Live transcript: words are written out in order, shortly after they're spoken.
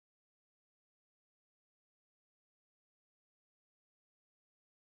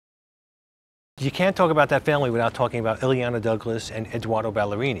You can't talk about that family without talking about Illeana Douglas and Edoardo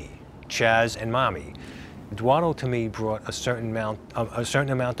Ballerini, Chaz and Mommy. Edoardo, to me, brought a certain amount of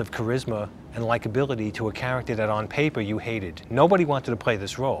charisma and likability to a character that on paper you hated. Nobody wanted to play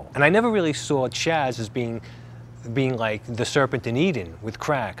this role. And I never really saw Chaz as being like the serpent in Eden with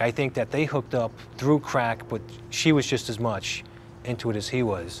crack. I think that they hooked up through crack, but she was just as much into it as he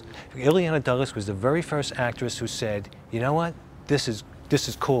was. Illeana Douglas was the very first actress who said, you know what, this is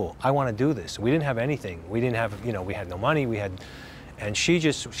cool. I want to do this. We didn't have anything. We didn't have, you know, we had no money. And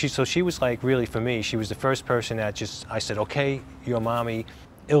so she was like, really, for me, she was the first person that I said, okay, you're Mommy.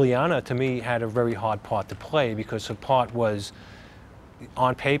 Illeana, to me, had a very hard part to play because her part was,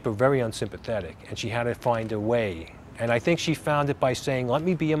 on paper, very unsympathetic, and she had to find a way. And I think she found it by saying, let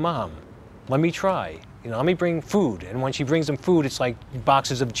me be a mom. Let me try. You know, let me bring food. And when she brings them food, it's like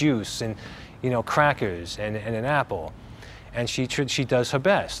boxes of juice and, you know, crackers and an apple. And she does her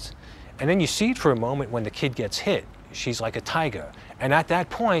best. And then you see it for a moment when the kid gets hit. She's like a tiger. And at that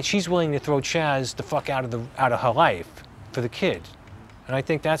point, she's willing to throw Chaz the fuck out of her life for the kid. And I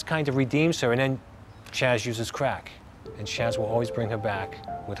think that's kind of redeems her. And then Chaz uses crack. And Chaz will always bring her back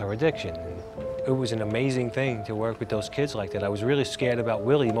with her addiction. And it was an amazing thing to work with those kids like that. I was really scared about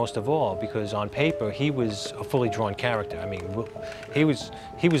Willie most of all because on paper, he was a fully drawn character. I mean, he was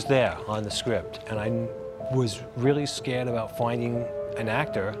there on the script. And I was really scared about finding an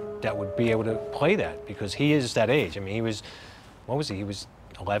actor that would be able to play that because he is that age. I mean, he was, what was he? He was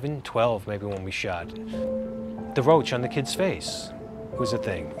 11, 12 maybe when we shot. The roach on the kid's face was a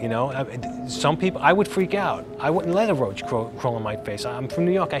thing, you know? Some people, I would freak out. I wouldn't let a roach crawl on my face. I'm from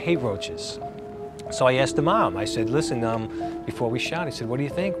New York, I hate roaches. So I asked the mom, I said, listen, before we shot, I said, what do you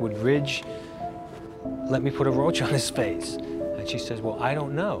think? Would Ridge let me put a roach on his face? And she says, well, I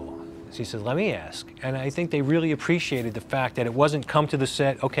don't know. She said, let me ask. And I think they really appreciated the fact that it wasn't come to the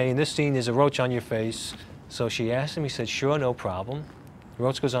set, okay, in this scene there's a roach on your face. So she asked him, he said, sure, no problem. The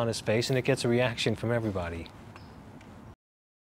roach goes on his face and it gets a reaction from everybody.